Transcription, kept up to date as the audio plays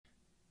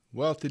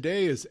Well,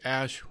 today is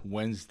Ash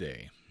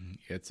Wednesday.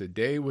 It's a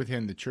day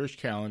within the church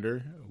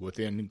calendar,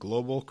 within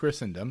global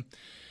Christendom,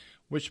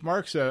 which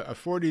marks a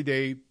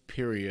 40-day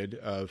period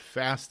of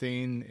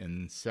fasting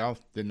and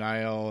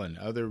self-denial and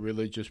other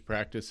religious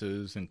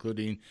practices,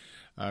 including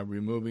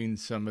removing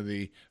some of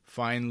the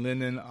fine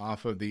linen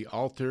off of the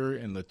altar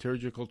in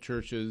liturgical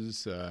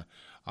churches.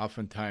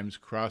 Oftentimes,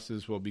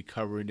 crosses will be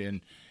covered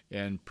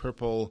in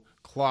purple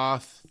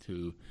cloth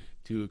to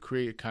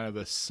create kind of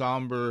a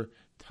somber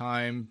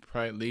time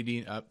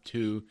leading up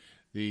to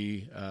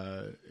the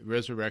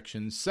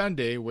Resurrection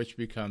Sunday, which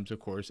becomes, of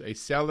course, a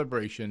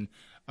celebration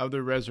of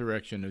the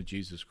resurrection of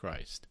Jesus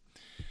Christ.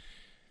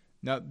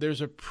 Now, there's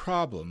a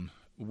problem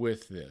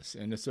with this,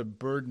 and it's a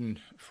burden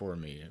for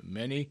me.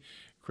 Many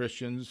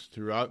Christians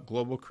throughout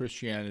global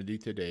Christianity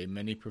today,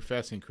 many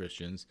professing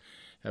Christians,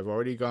 have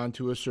already gone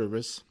to a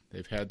service.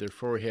 They've had their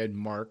forehead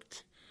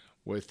marked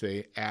with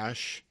a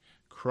ashen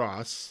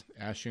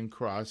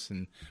cross,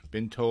 and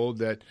been told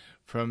that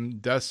from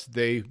dust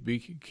they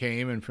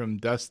came and from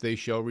dust they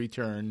shall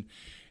return.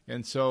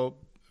 And so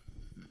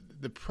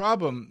the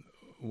problem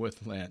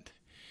with Lent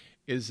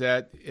is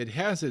that it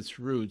has its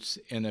roots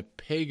in a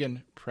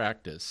pagan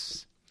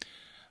practice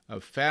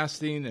of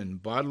fasting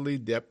and bodily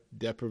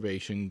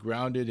deprivation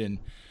grounded in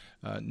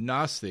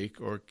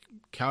Gnostic or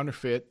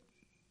counterfeit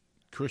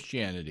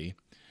Christianity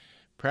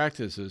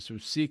practices to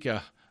seek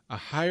a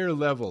higher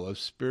level of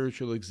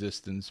spiritual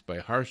existence by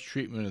harsh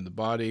treatment of the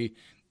body,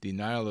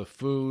 denial of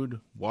food,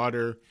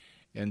 water,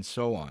 and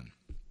so on.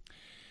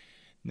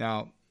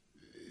 Now,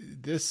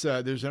 there's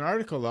an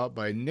article out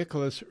by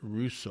Nicholas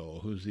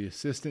Rousseau, who's the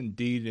assistant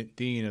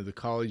dean of the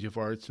College of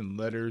Arts and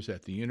Letters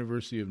at the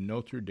University of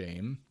Notre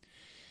Dame.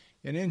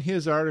 And in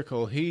his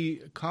article,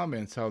 he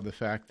comments how the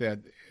fact that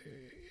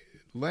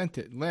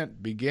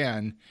Lent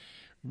began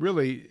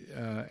really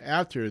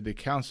after the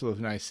Council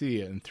of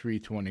Nicaea in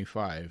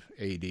 325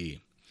 A.D.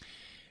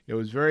 It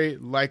was very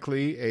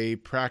likely a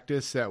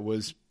practice that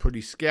was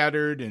pretty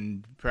scattered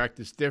and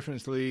practiced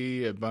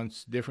differently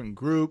amongst different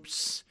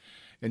groups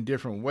in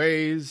different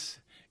ways.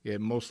 It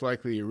most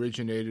likely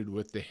originated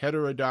with the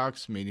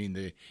heterodox,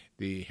 meaning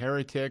the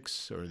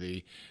heretics or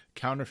the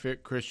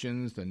counterfeit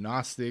Christians, the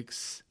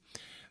Gnostics,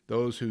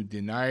 those who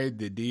denied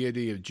the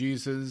deity of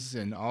Jesus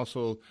and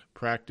also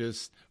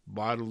practiced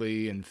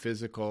bodily and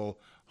physical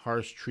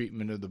harsh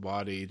treatment of the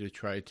body to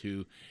try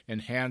to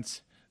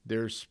enhance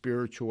their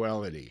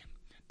spirituality,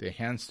 to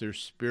enhance their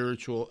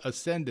spiritual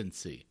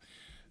ascendancy.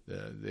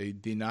 They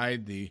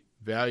denied the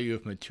value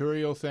of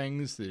material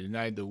things. They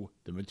denied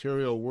the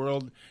material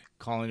world,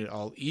 calling it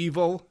all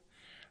evil.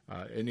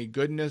 Any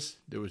goodness,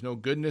 there was no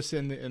goodness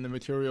in the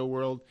material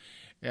world.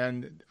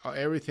 And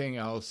everything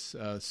else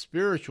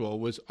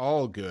spiritual was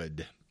all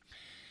good.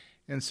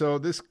 And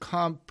so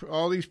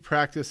all these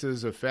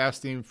practices of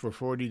fasting for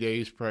 40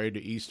 days prior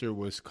to Easter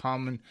was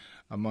common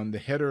among the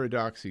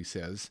heterodox, he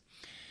says.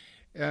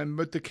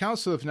 But the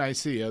Council of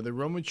Nicaea, the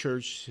Roman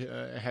Church,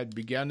 had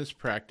begun this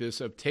practice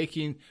of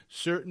taking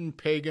certain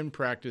pagan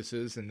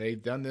practices, and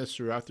they've done this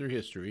throughout their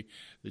history.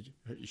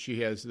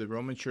 The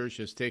Roman Church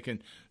has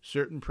taken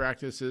certain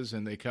practices,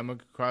 and they come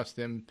across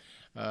them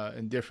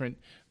in different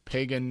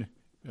pagan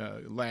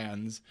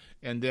lands,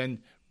 and then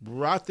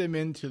brought them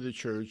into the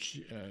church,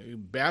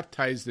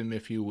 baptized them,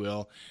 if you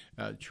will,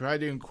 try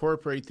to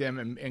incorporate them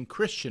and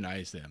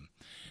Christianize them.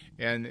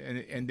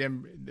 And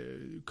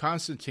then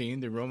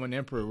Constantine, the Roman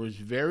emperor, was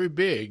very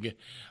big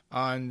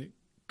on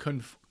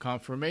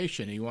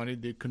confirmation. He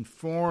wanted to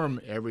conform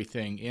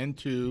everything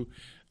into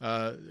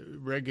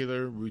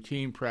regular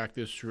routine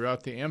practice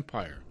throughout the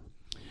empire.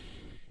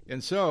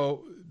 And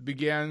so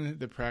began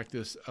the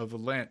practice of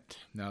Lent.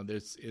 Now,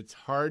 it's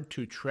hard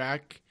to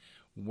track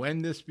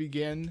when this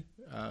began.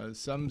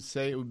 Some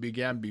say it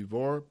began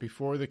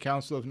before the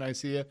Council of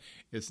Nicaea.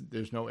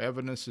 There's no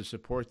evidence to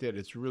support that.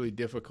 It's really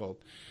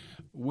difficult.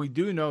 We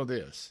do know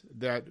this,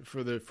 that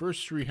for the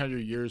first 300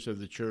 years of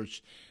the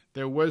church,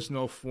 there was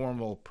no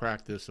formal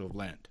practice of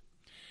Lent.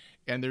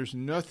 And there's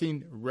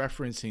nothing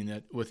referencing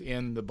it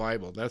within the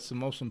Bible. That's the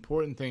most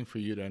important thing for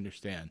you to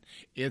understand.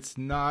 It's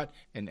not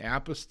an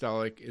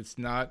apostolic, it's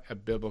not a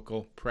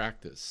biblical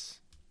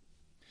practice.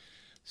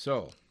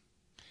 So,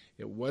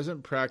 it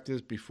wasn't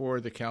practiced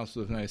before the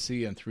Council of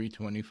Nicaea in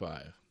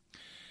 325.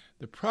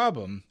 The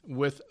problem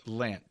with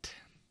Lent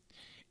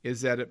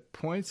is that it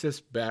points us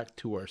back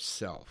to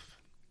ourself.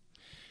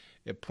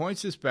 It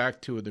points us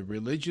back to the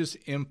religious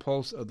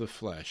impulse of the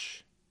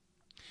flesh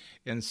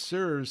and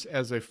serves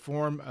as a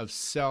form of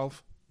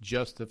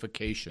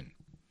self-justification.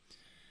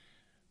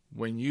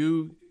 When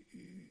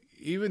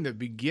even the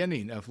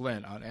beginning of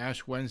Lent on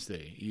Ash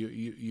Wednesday,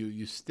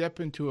 you step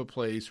into a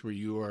place where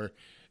you are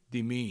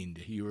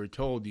demeaned. You are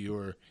told you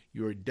are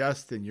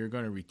dust and you're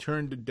going to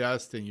return to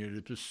dust, and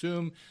you're to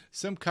assume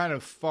some kind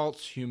of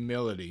false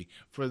humility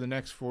for the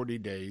next 40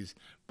 days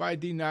by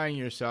denying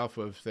yourself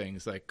of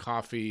things like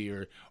coffee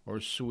or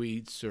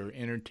sweets or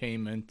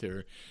entertainment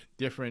or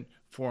different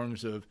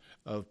forms of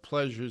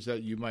pleasures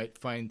that you might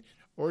find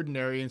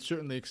ordinary and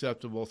certainly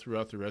acceptable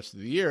throughout the rest of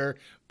the year,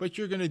 but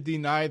you're going to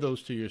deny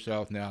those to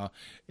yourself now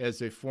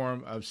as a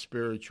form of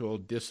spiritual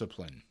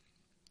discipline.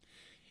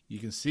 You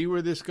can see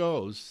where this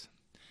goes.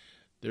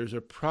 There's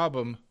a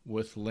problem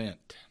with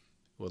Lent.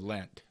 With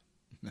Lent.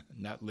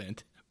 Not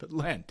Lent, but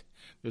Lent.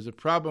 There's a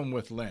problem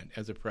with Lent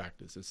as a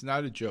practice. It's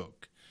not a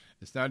joke.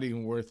 It's not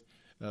even worth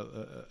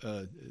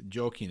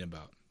joking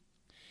about.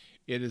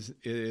 It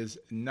is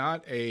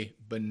not a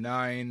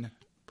benign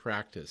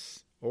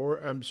practice or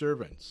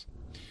observance.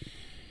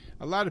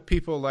 A lot of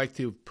people like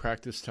to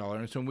practice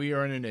tolerance, and we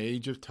are in an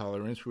age of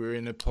tolerance. We're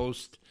in a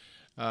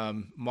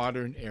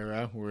post-modern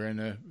era. We're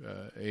in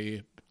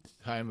a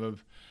time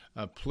of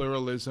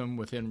pluralism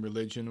within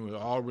religion, where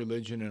all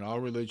religion and all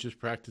religious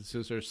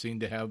practices are seen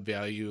to have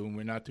value, and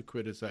we're not to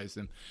criticize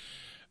them.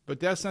 But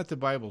that's not the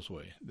Bible's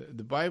way.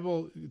 The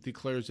Bible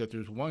declares that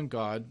there's one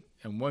God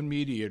and one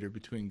mediator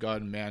between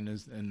God and man,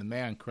 and the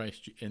man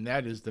Christ, and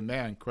that is the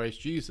man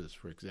Christ Jesus,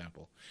 for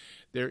example.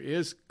 There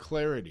is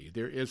clarity,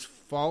 there is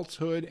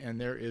falsehood,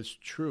 and there is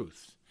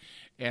truth.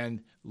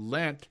 And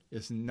Lent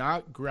is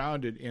not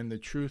grounded in the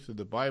truth of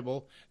the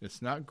Bible.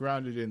 It's not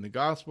grounded in the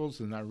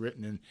Gospels.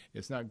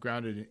 It's not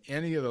grounded in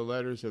any of the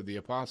letters of the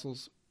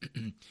apostles.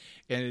 And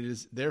it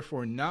is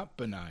therefore not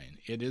benign.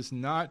 It is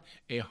not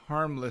a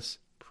harmless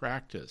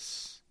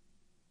practice.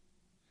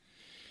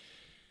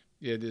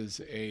 It is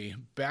a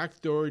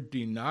backdoor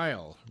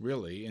denial,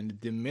 really,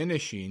 and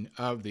diminishing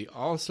of the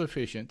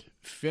all-sufficient,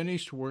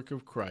 finished work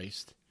of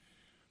Christ,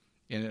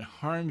 and it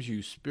harms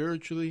you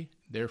spiritually,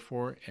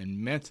 therefore, and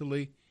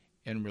mentally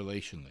and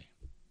relationally,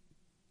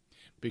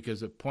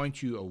 because it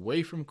points you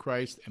away from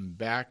Christ and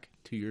back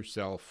to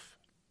yourself.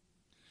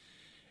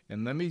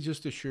 And let me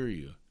just assure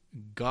you,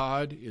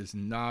 God is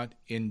not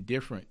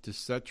indifferent to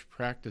such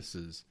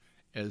practices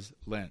as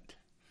Lent.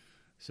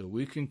 So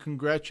we can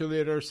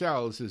congratulate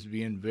ourselves as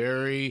being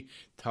very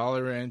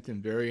tolerant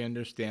and very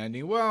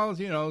understanding.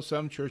 Well,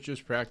 some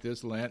churches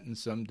practice Lent and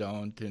some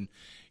don't, and,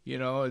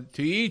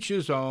 to each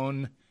his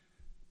own.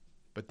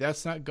 But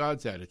that's not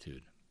God's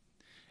attitude.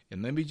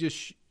 And let me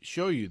just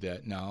show you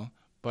that now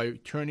by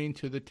turning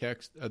to the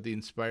text of the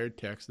inspired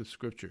text of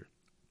Scripture.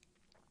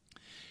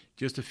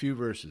 Just a few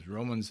verses.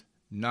 Romans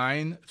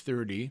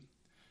 9:30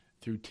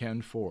 through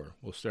 10:4.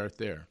 We'll start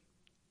there.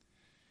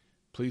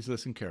 Please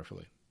listen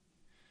carefully.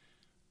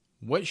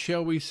 What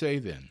shall we say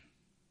then?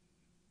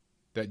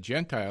 That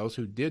Gentiles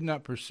who did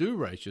not pursue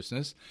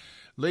righteousness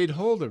laid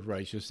hold of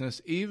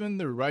righteousness, even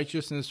the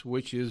righteousness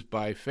which is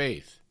by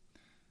faith.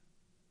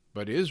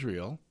 But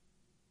Israel,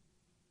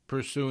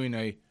 pursuing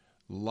a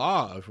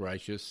law of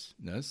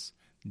righteousness,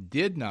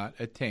 did not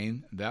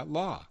attain that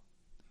law.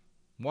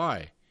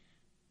 Why?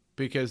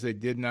 Because they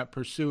did not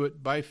pursue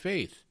it by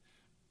faith,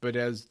 but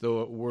as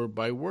though it were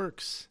by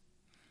works.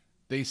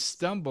 They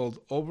stumbled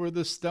over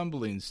the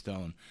stumbling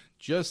stone,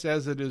 just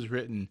as it is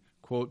written,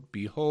 quote,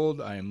 Behold,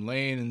 I am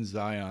laying in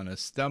Zion a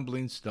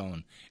stumbling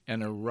stone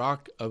and a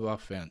rock of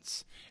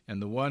offense,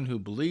 and the one who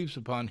believes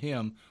upon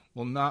him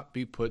will not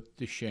be put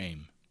to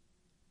shame.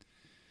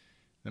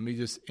 Let me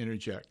just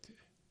interject.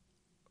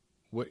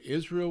 What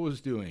Israel was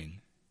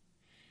doing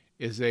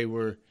is they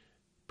were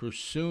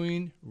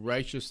pursuing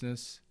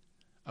righteousness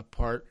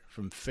apart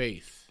from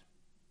faith.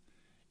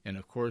 And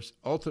of course,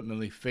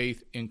 ultimately,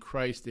 faith in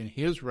Christ and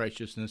his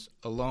righteousness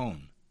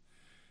alone.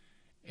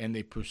 And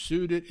they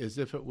pursued it as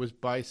if it was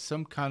by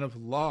some kind of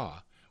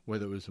law,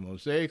 whether it was the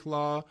Mosaic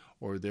law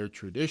or their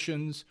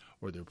traditions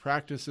or their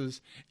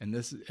practices. And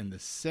the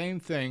same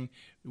thing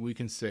we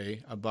can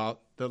say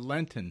about the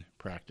Lenten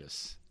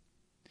practice.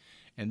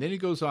 And then he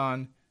goes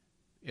on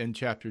in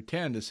chapter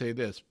 10 to say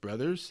this,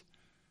 Brothers,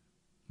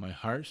 my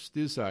heart's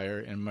desire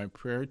and my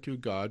prayer to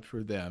God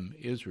for them,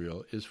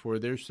 Israel, is for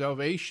their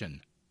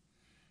salvation.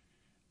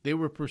 They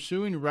were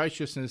pursuing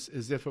righteousness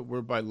as if it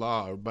were by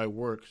law or by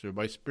works or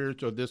by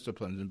spiritual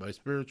disciplines and by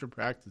spiritual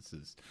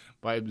practices,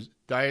 by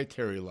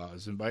dietary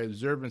laws and by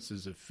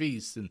observances of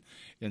feasts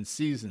and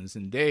seasons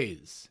and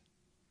days.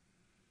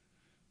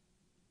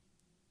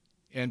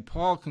 And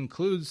Paul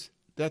concludes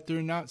that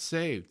they're not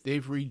saved.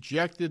 They've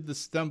rejected the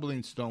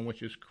stumbling stone,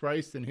 which is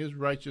Christ and his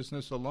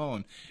righteousness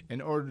alone,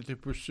 in order to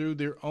pursue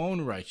their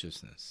own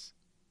righteousness.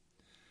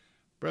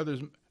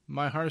 Brothers,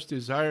 my heart's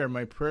desire,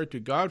 my prayer to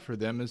God for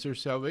them is their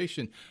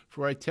salvation.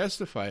 For I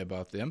testify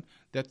about them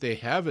that they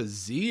have a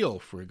zeal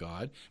for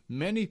God.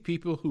 Many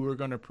people who are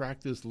going to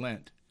practice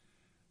Lent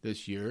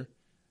this year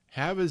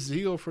have a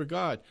zeal for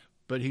God.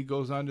 But he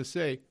goes on to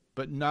say,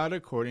 but not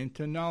according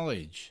to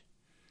knowledge.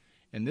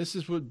 And this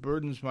is what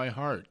burdens my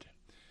heart.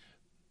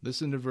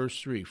 Listen to verse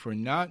 3. For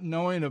not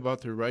knowing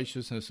about the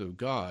righteousness of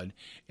God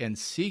and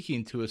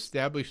seeking to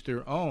establish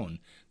their own,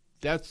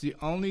 that's the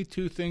only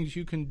two things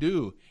you can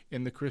do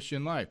in the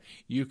Christian life.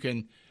 You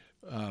can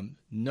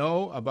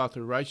know about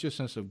the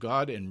righteousness of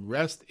God and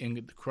rest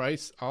in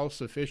Christ's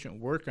all-sufficient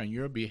work on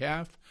your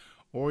behalf,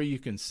 or you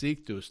can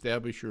seek to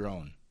establish your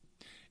own.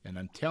 And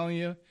I'm telling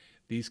you,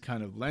 these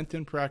kind of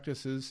Lenten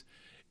practices,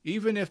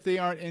 even if they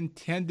aren't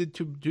intended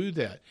to do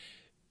that,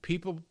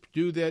 people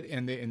do that,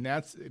 and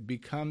that's it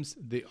becomes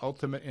the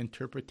ultimate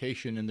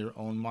interpretation in their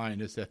own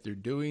mind, is that they're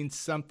doing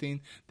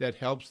something that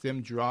helps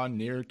them draw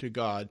near to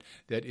God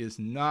that is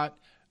not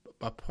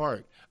a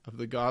part of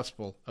the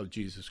gospel of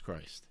Jesus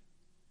Christ.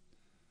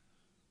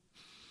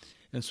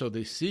 And so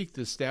they seek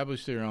to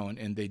establish their own,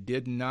 and they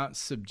did not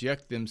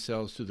subject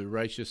themselves to the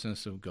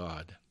righteousness of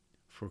God.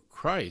 For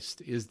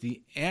Christ is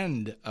the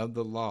end of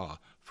the law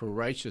for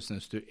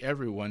righteousness to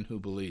everyone who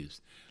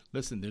believes.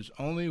 Listen, there's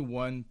only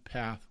one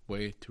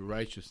pathway to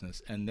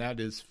righteousness, and that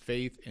is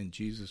faith in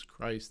Jesus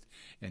Christ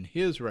and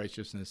his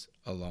righteousness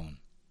alone.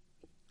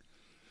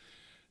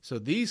 So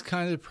these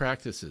kinds of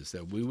practices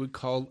that we would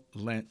call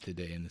Lent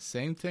today, and the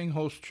same thing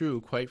holds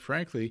true, quite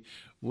frankly,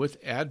 with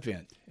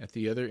Advent at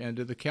the other end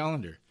of the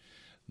calendar.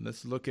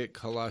 Let's look at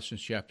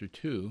Colossians chapter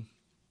 2,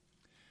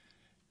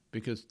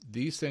 because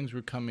these things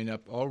were coming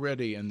up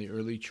already in the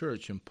early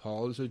church, and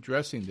Paul is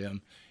addressing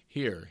them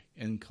here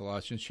in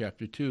Colossians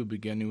chapter 2,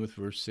 beginning with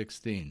verse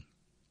 16.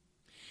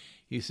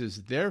 He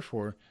says,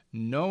 "Therefore,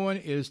 no one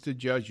is to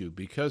judge you,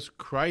 because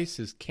Christ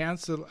has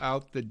canceled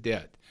out the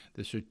debt,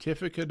 the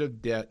certificate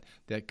of debt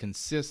that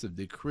consists of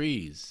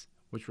decrees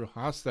which were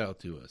hostile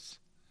to us.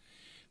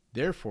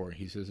 Therefore,"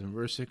 he says in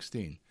verse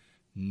 16,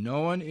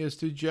 "no one is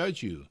to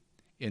judge you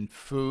in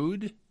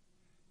food,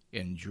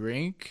 in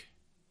drink,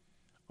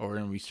 or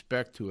in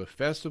respect to a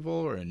festival,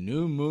 or a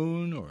new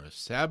moon, or a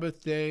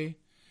Sabbath day,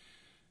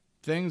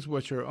 things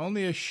which are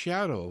only a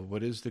shadow of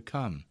what is to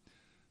come,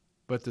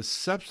 but the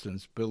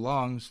substance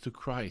belongs to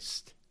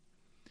Christ.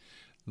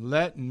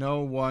 Let no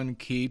one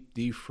keep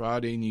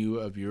defrauding you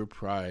of your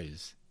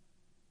prize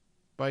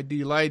by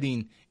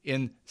delighting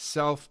in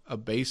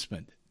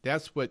self-abasement."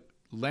 That's what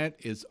Lent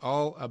is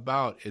all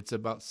about. It's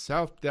about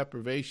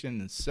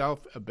self-deprivation and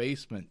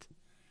self-abasement,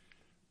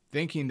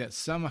 thinking that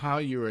somehow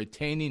you're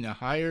attaining a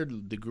higher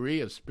degree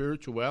of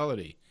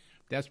spirituality.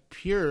 That's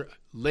pure,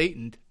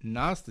 latent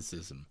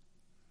Gnosticism.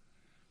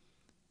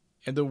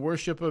 And the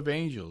worship of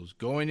angels,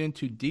 going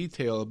into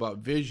detail about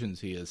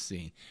visions he has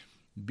seen,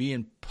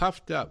 being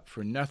puffed up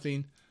for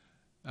nothing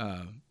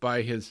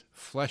by his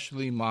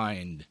fleshly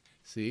mind.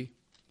 See,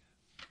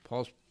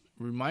 Paul's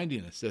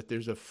reminding us that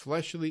there's a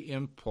fleshly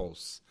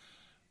impulse,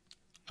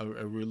 a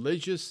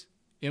religious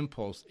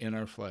impulse in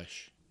our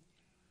flesh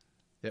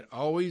that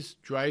always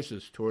drives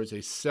us towards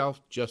a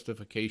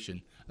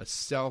self-justification, a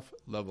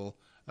self-level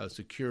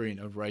securing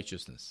of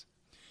righteousness.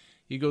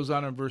 He goes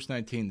on in verse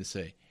 19 to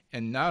say,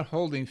 "And not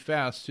holding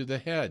fast to the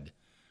head,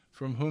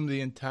 from whom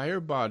the entire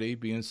body,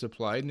 being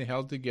supplied and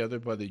held together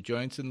by the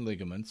joints and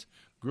ligaments,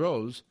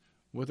 grows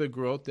with a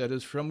growth that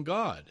is from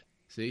God."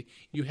 See,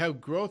 you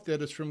have growth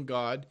that is from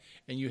God,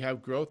 and you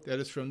have growth that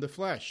is from the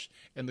flesh.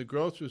 And the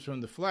growth that is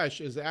from the flesh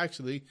is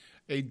actually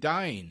a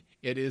dying.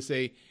 It is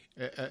a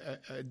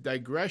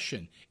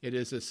digression. It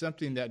is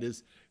something that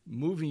is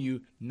moving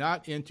you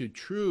not into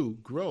true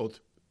growth,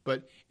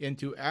 but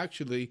into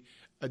actually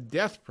a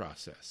death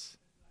process.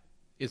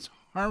 It's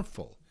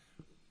harmful.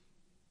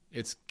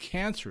 It's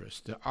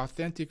cancerous to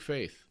authentic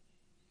faith.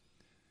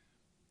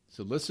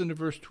 So listen to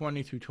verse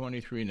 20 through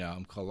 23 now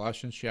in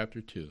Colossians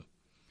chapter 2.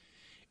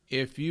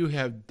 "If you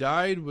have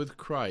died with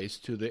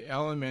Christ to the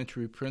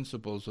elementary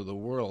principles of the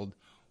world,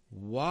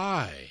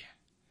 why,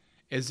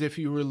 as if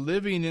you were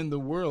living in the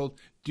world,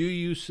 do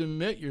you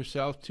submit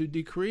yourself to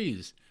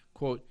decrees?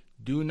 Quote,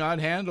 do not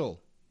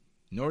handle,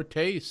 nor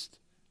taste,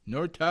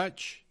 nor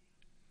touch."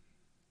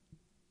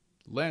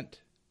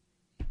 Lent.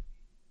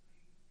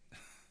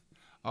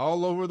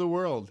 All over the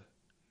world,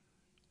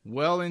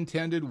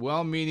 well-intended,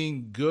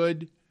 well-meaning,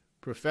 good,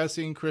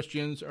 professing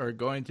Christians are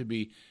going to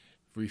be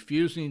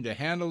refusing to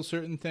handle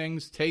certain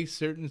things, taste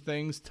certain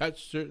things,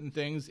 touch certain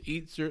things,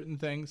 eat certain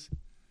things.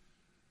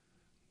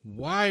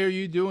 Why are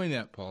you doing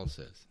that, Paul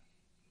says?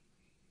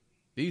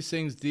 These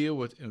things deal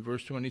with, in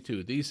verse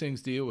 22, these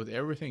things deal with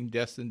everything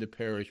destined to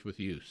perish with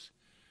use,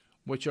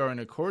 which are in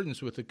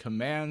accordance with the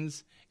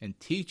commands and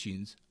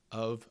teachings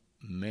of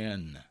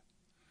men.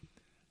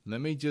 Let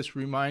me just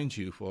remind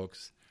you,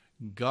 folks,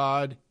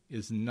 God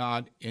is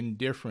not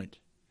indifferent.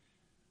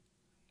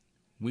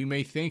 We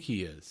may think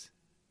he is.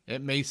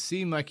 It may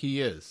seem like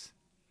he is,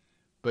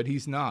 but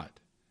he's not.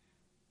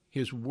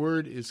 His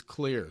word is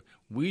clear.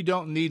 We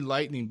don't need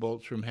lightning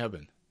bolts from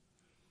heaven.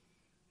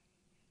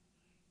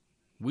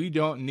 We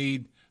don't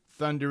need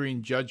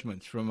thundering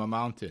judgments from a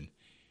mountain.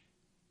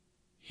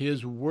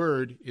 His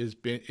word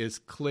is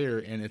clear,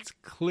 and it's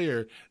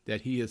clear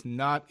that he is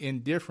not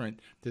indifferent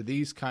to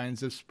these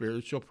kinds of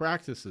spiritual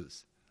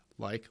practices,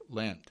 like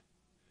Lent.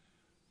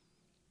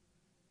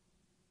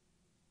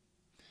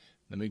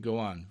 Let me go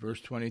on. Verse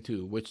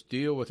 22, "which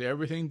deal with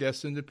everything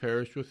destined to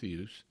perish with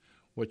use,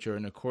 which are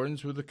in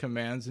accordance with the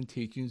commands and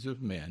teachings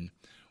of men,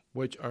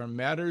 which are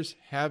matters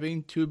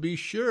having, to be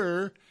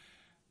sure,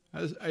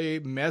 as a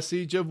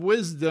message of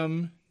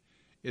wisdom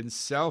in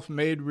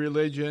self-made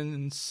religion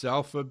and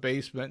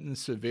self-abasement and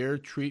severe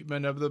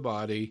treatment of the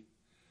body,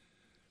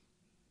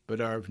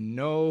 but are of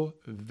no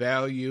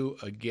value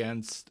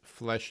against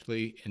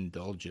fleshly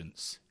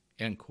indulgence."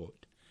 End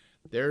quote.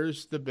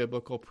 There's the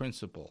biblical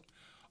principle.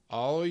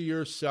 all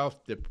your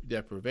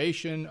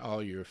self-deprivation,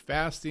 all your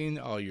fasting,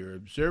 all your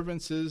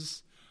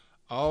observances,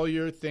 all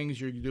your things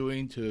you're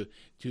doing to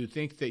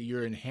think that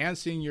you're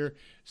enhancing your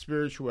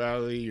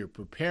spirituality, you're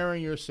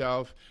preparing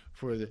yourself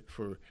for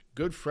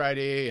Good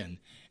Friday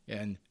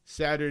and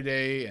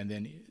Saturday and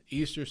then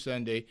Easter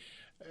Sunday,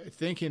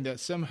 thinking that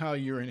somehow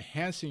you're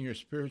enhancing your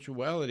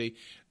spirituality,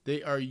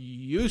 they are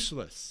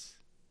useless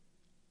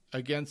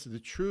against the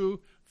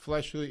true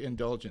fleshly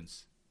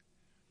indulgence.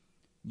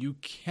 You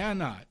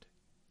cannot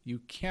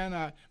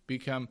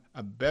become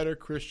a better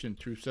Christian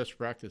through such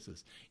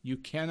practices. You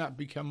cannot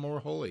become more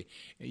holy.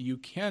 You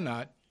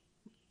cannot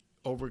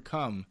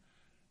overcome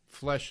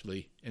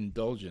fleshly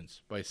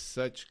indulgence by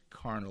such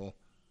carnal,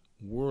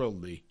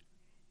 worldly,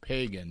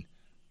 pagan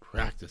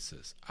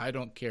practices. I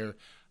don't care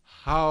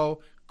how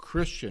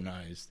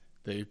Christianized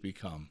they've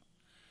become.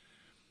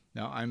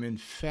 Now, I'm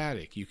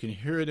emphatic. You can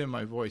hear it in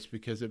my voice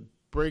because it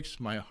breaks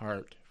my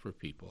heart for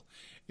people.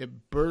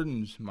 It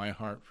burdens my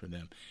heart for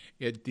them.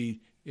 It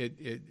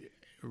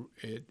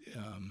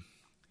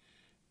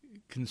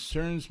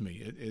concerns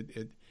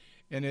me.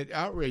 And it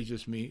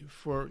outrages me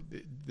for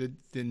the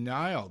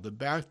denial, the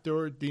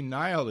backdoor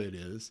denial it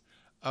is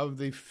of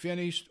the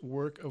finished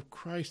work of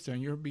Christ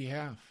on your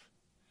behalf,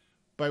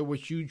 by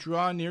which you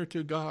draw near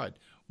to God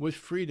with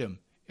freedom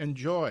and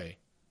joy.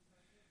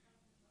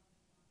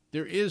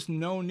 There is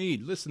no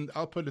need. Listen,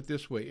 I'll put it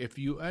this way. If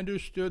you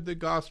understood the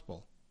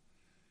gospel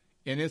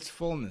in its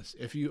fullness,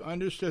 if you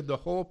understood the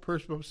whole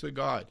purpose of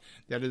God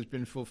that has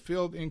been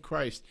fulfilled in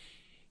Christ,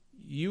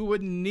 you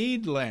wouldn't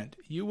need Lent.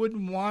 You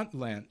wouldn't want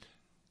Lent.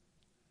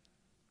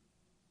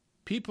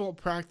 People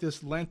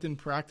practice Lenten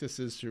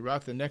practices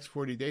throughout the next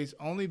 40 days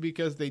only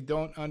because they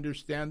don't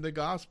understand the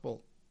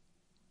gospel.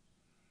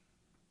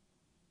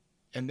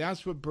 And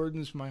that's what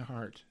burdens my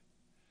heart.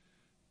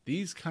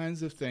 These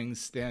kinds of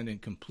things stand in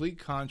complete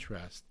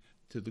contrast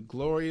to the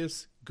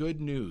glorious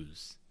good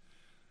news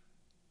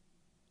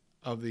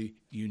of the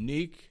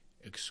unique,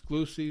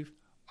 exclusive,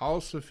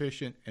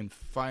 all-sufficient, and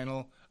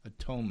final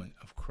atonement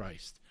of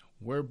Christ,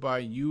 whereby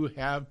you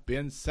have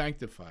been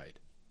sanctified.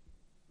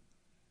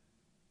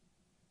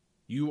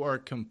 You are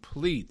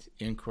complete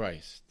in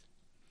Christ.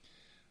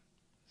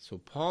 So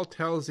Paul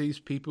tells these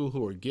people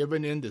who are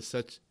given into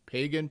such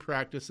pagan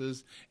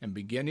practices and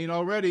beginning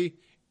already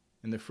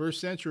in the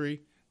first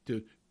century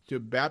to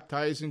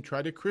baptize and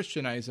try to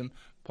Christianize them,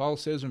 Paul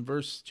says in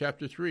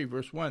chapter 3,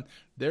 verse 1,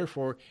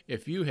 "Therefore,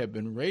 if you have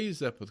been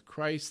raised up with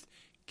Christ,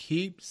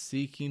 keep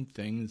seeking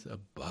things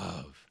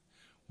above,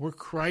 where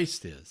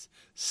Christ is,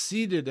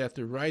 seated at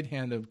the right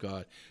hand of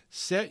God.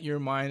 Set your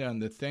mind on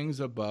the things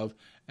above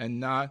and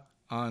not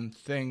on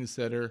things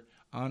that are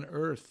on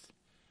earth.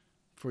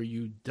 For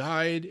you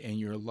died, and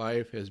your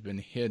life has been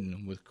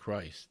hidden with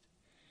Christ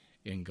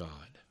in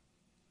God."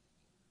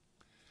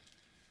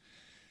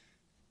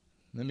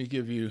 Let me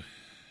give you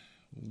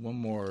one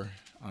more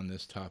on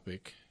this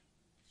topic,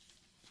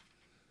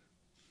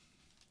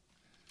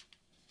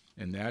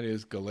 and that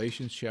is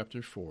Galatians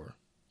chapter 4.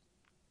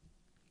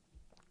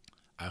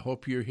 I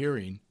hope you're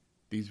hearing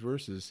these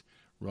verses,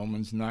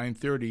 Romans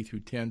 9:30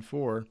 through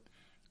 10:4,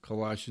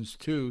 Colossians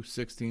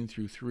 2:16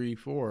 through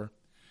 3:4,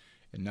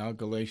 and now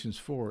Galatians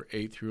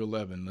 4:8 through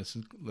 11.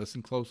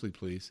 Listen closely,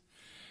 please.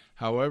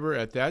 "However,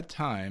 at that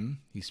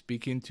time," he's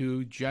speaking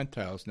to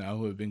Gentiles now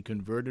who have been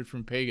converted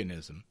from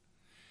paganism.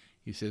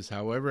 He says,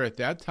 "However, at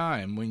that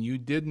time, when you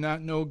did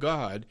not know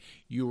God,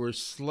 you were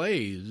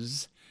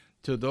slaves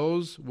to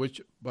those which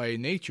by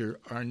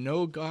nature are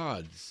no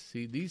gods."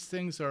 See, these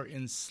things are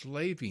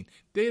enslaving.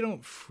 They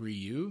don't free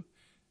you.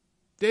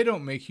 They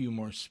don't make you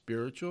more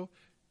spiritual.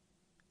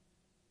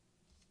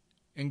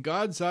 In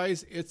God's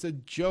eyes, it's a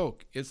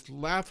joke. It's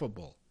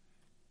laughable.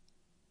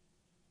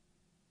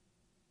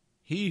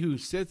 He who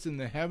sits in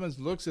the heavens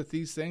looks at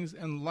these things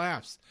and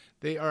laughs.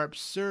 They are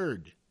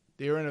absurd.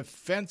 They are an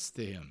offense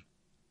to him.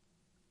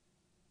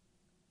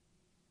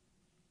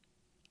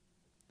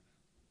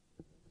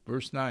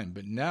 Verse 9,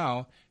 "But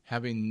now,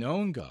 having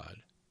known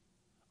God,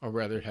 or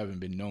rather having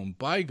been known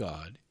by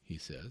God," he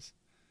says,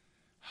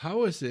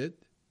 How is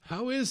it?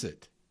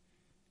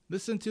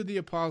 Listen to the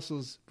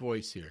apostle's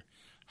voice here.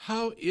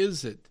 How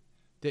is it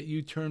that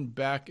you turn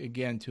back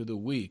again to the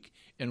weak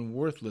and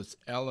worthless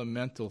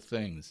elemental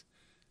things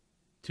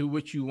to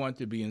which you want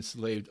to be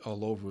enslaved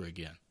all over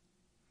again?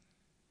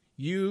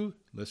 You,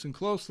 listen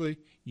closely,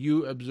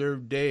 you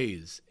observe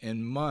days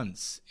and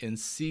months and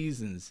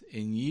seasons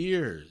and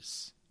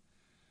years.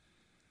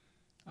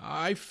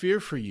 I fear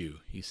for you,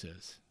 he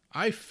says.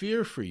 I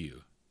fear for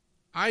you.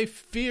 I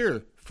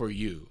fear for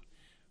you.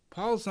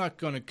 Paul's not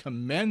going to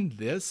commend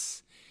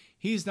this.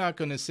 He's not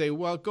going to say,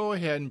 well, go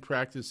ahead and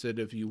practice it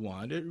if you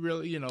want. It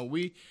really,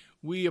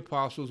 we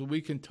apostles,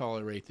 we can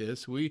tolerate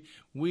this. We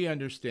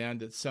understand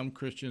that some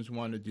Christians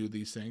want to do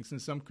these things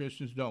and some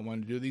Christians don't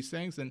want to do these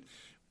things. And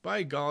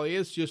by golly,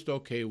 it's just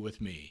okay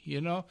with me,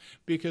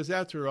 because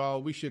after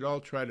all, we should all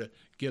try to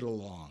get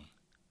along.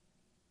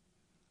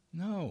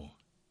 No.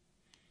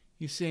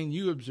 He's saying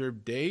you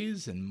observe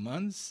days and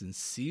months and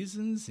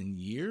seasons and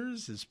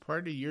years as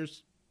part of your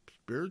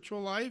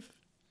spiritual life.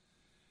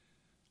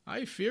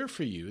 I fear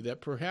for you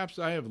that perhaps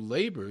I have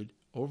labored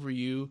over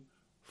you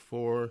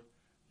for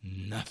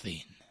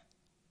nothing.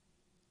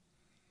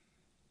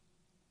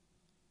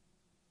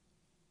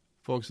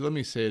 Folks, let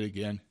me say it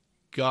again.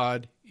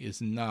 God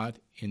is not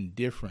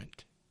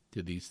indifferent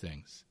to these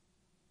things.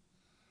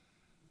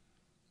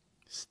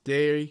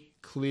 Stay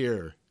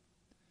clear.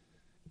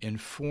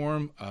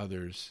 Inform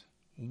others.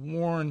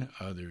 Warn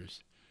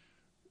others.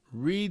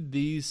 Read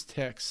these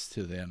texts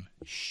to them.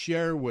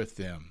 Share with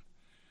them.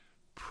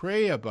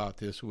 Pray about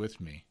this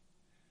with me.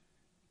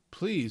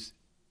 Please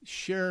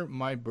share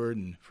my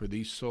burden for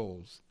these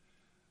souls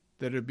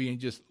that are being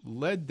just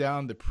led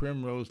down the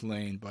primrose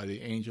lane by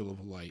the angel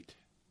of light.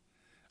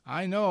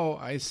 I know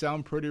I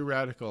sound pretty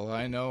radical.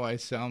 I know I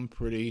sound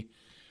pretty,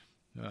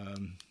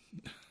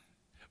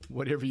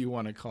 whatever you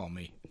want to call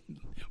me,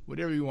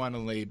 whatever you want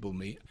to label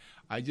me.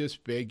 I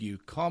just beg you,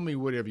 call me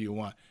whatever you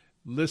want.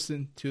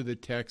 Listen to the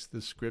text,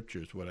 the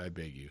scriptures, what I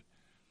beg you.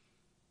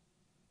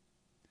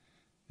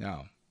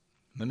 Now,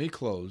 let me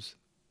close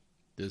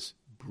this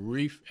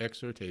brief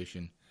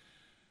exhortation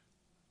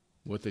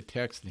with the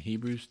text in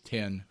Hebrews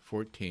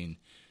 10:14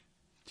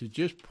 to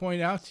just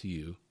point out to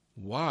you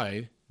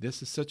why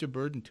this is such a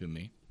burden to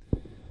me.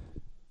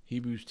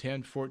 Hebrews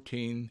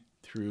 10:14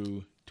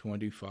 through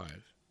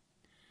 25.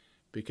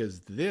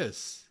 Because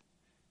this,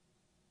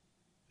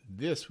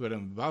 what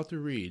I'm about to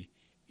read,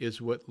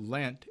 is what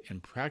Lent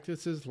and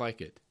practices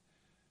like it,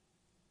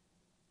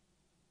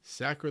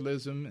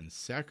 sacralism and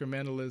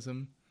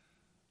sacramentalism,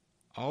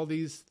 all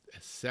these,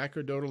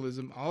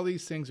 sacerdotalism, all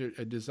these things are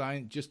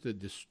designed just to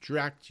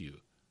distract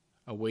you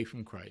away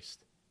from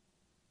Christ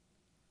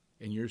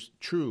and your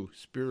true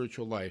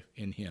spiritual life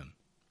in Him.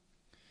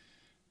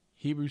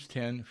 Hebrews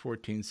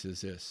 10:14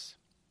 says this,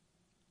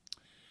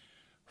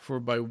 "For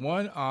by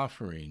one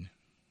offering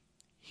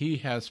He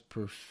has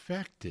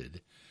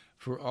perfected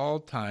for all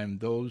time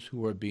those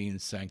who are being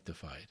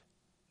sanctified."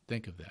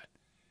 Think of that.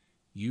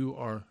 You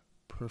are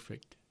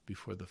perfect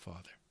before the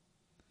Father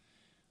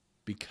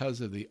because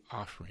of the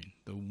offering,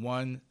 the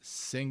one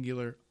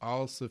singular,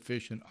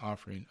 all-sufficient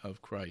offering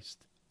of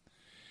Christ.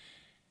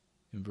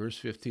 In verse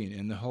 15,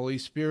 "And the Holy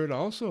Spirit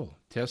also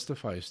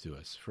testifies to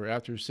us. For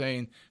after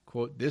saying,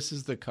 quote, 'This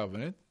is the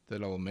covenant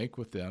that I will make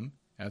with them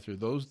after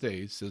those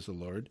days, says the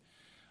Lord,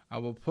 I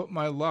will put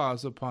my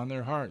laws upon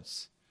their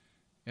hearts,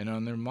 and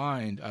on their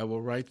mind I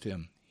will write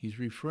them.'" He's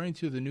referring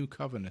to the new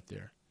covenant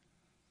there.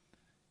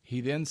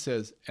 He then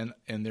says,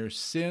 and their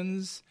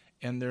sins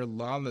and their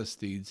lawless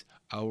deeds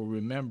I will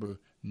remember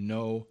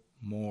no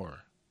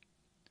more.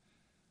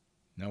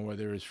 Now where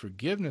there is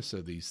forgiveness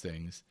of these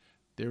things,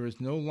 there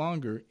is no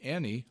longer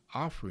any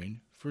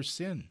offering for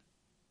sin.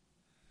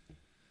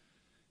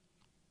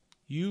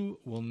 You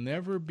will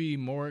never be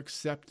more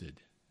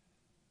accepted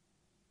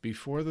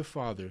before the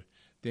Father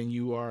than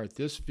you are at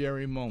this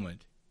very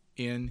moment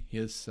in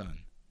His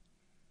Son.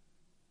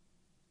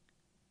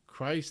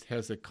 Christ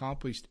has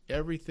accomplished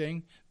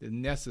everything that's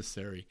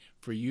necessary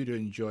for you to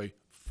enjoy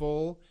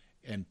full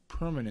and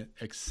permanent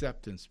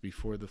acceptance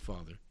before the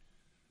Father,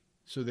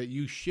 so that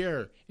you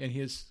share in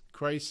His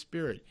Christ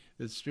Spirit,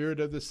 the Spirit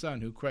of the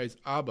Son who cries,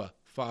 "Abba,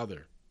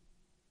 Father."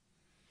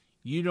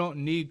 You don't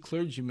need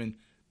clergymen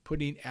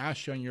putting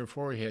ash on your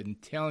forehead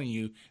and telling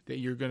you that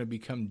you're going to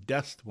become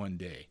dust one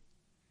day.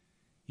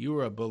 You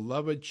are a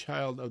beloved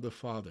child of the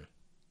Father.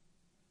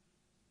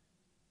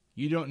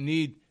 You don't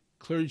need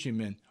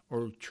clergymen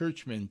or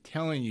churchmen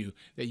telling you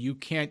that you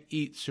can't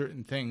eat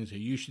certain things, or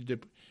you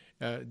should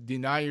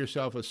deny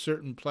yourself of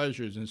certain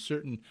pleasures and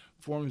certain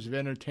forms of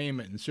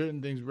entertainment and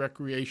certain things,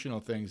 recreational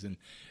things. And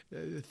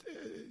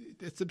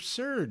it's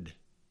absurd.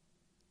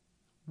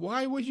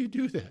 Why would you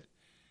do that?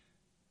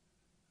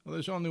 Well,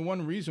 there's only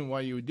one reason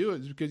why you would do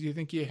it, is because you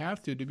think you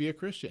have to be a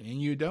Christian,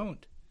 and you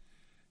don't.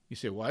 You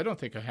say, "Well, I don't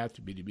think I have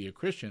to be a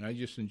Christian. I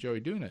just enjoy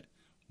doing it."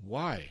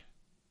 Why?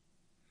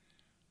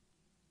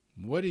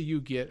 What do you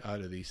get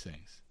out of these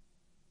things?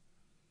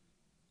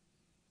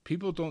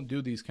 People don't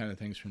do these kind of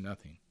things for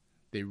nothing.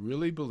 They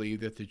really believe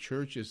that the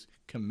church is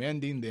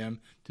commending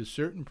them to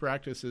certain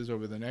practices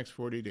over the next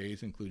 40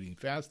 days, including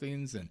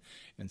fastings and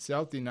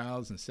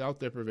self-denials and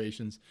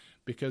self-deprivations,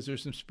 because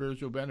there's some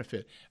spiritual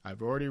benefit.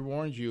 I've already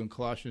warned you in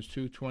Colossians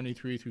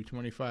 2:23 through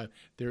 25,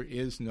 there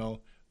is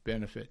no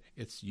benefit.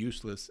 It's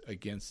useless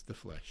against the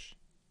flesh.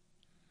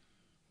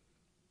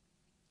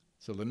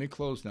 So let me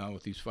close now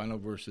with these final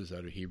verses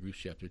out of Hebrews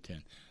chapter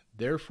 10.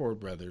 Therefore,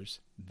 brothers,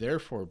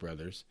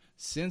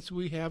 since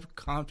we have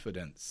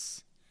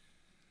confidence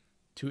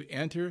to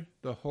enter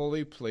the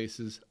holy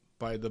places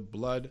by the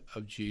blood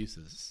of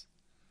Jesus,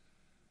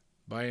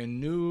 by a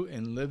new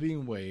and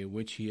living way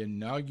which He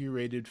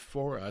inaugurated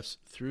for us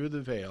through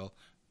the veil,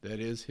 that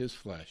is His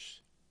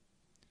flesh.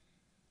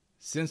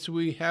 Since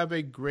we have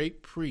a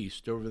great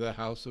priest over the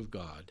house of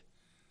God,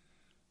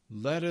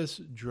 let us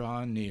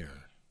draw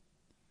near.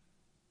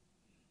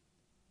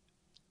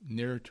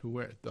 Near to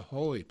where? The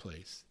holy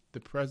place, the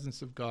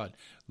presence of God.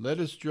 Let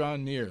us draw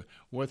near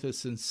with a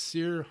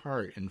sincere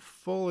heart and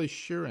full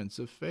assurance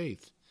of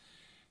faith,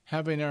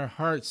 having our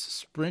hearts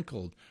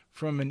sprinkled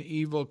from an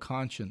evil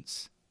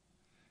conscience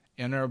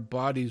and our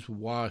bodies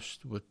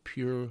washed with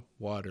pure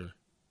water.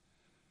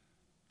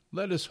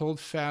 Let us hold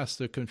fast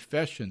the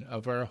confession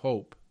of our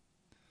hope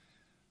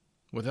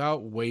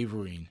without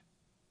wavering,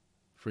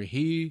 for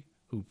he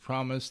who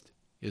promised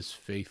is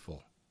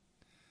faithful.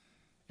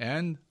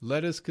 And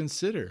let us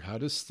consider how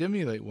to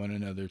stimulate one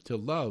another to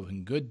love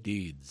and good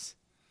deeds,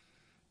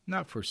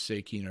 not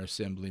forsaking our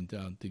assembling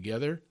down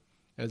together,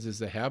 as is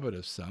the habit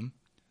of some,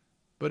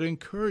 but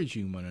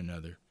encouraging one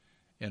another,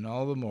 and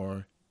all the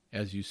more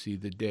as you see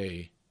the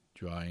day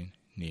drawing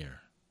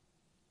near.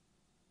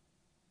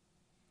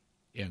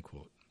 End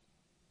quote.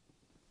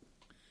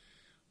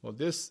 Well,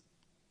 this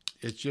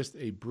is just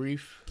a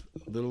brief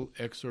little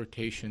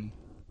exhortation.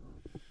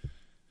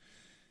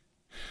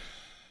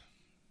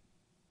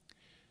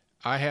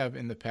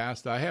 In the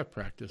past, I have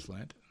practiced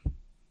Lent.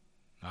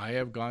 I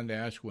have gone to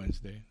Ash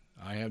Wednesday.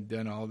 I have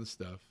done all the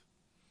stuff.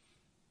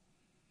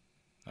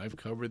 I've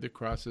covered the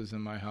crosses in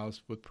my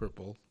house with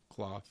purple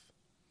cloth.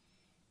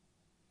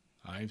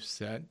 I've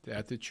sat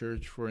at the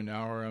church for an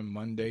hour on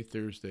Monday,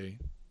 Thursday,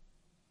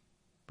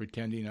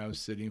 pretending I was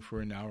sitting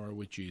for an hour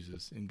with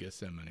Jesus in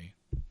Gethsemane.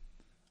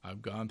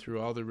 I've gone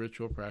through all the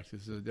ritual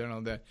practices, I've done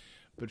all that.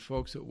 But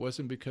folks, it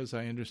wasn't because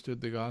I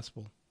understood the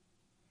gospel.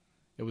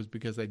 It was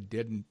because I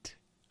didn't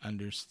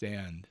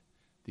understand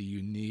the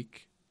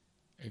unique,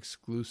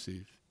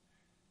 exclusive,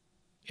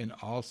 and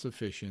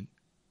all-sufficient,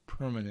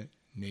 permanent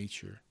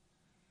nature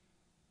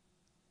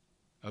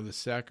of the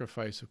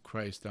sacrifice of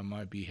Christ on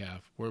my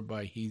behalf,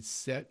 whereby he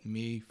set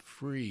me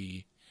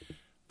free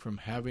from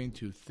having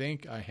to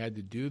think I had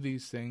to do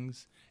these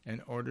things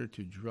in order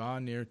to draw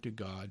near to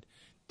God,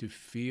 to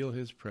feel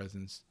his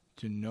presence,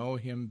 to know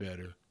him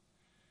better.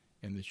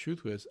 And the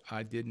truth was,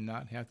 I did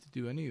not have to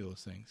do any of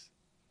those things.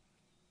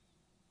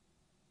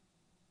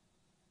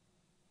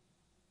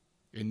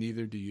 And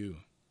neither do you.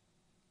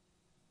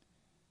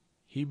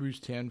 Hebrews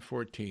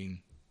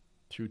 10:14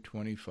 through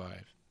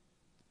 25.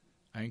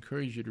 I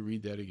encourage you to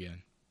read that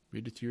again.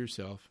 Read it to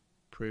yourself,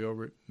 pray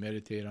over it,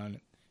 meditate on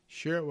it,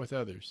 share it with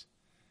others,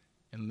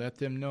 and let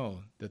them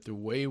know that the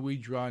way we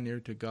draw near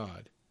to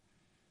God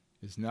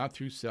is not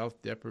through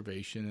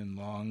self-deprivation and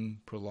long,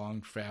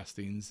 prolonged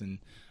fastings and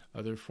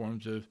other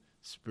forms of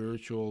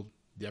spiritual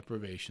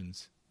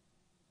deprivations,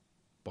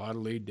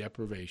 bodily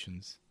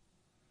deprivations,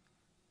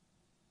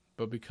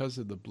 but because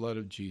of the blood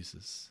of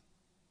Jesus.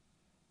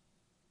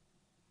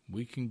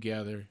 We can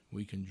gather,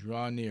 we can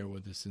draw near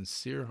with a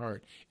sincere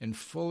heart and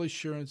full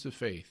assurance of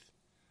faith,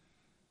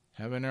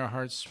 having our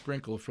hearts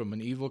sprinkled from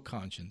an evil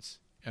conscience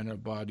and our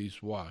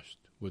bodies washed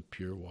with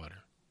pure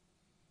water.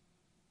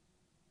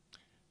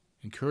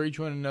 Encourage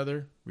one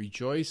another,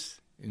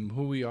 rejoice in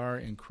who we are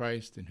in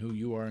Christ and who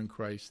you are in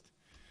Christ.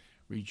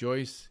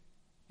 Rejoice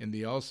in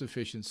the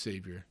all-sufficient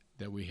Savior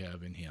that we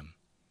have in him.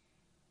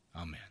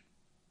 Amen.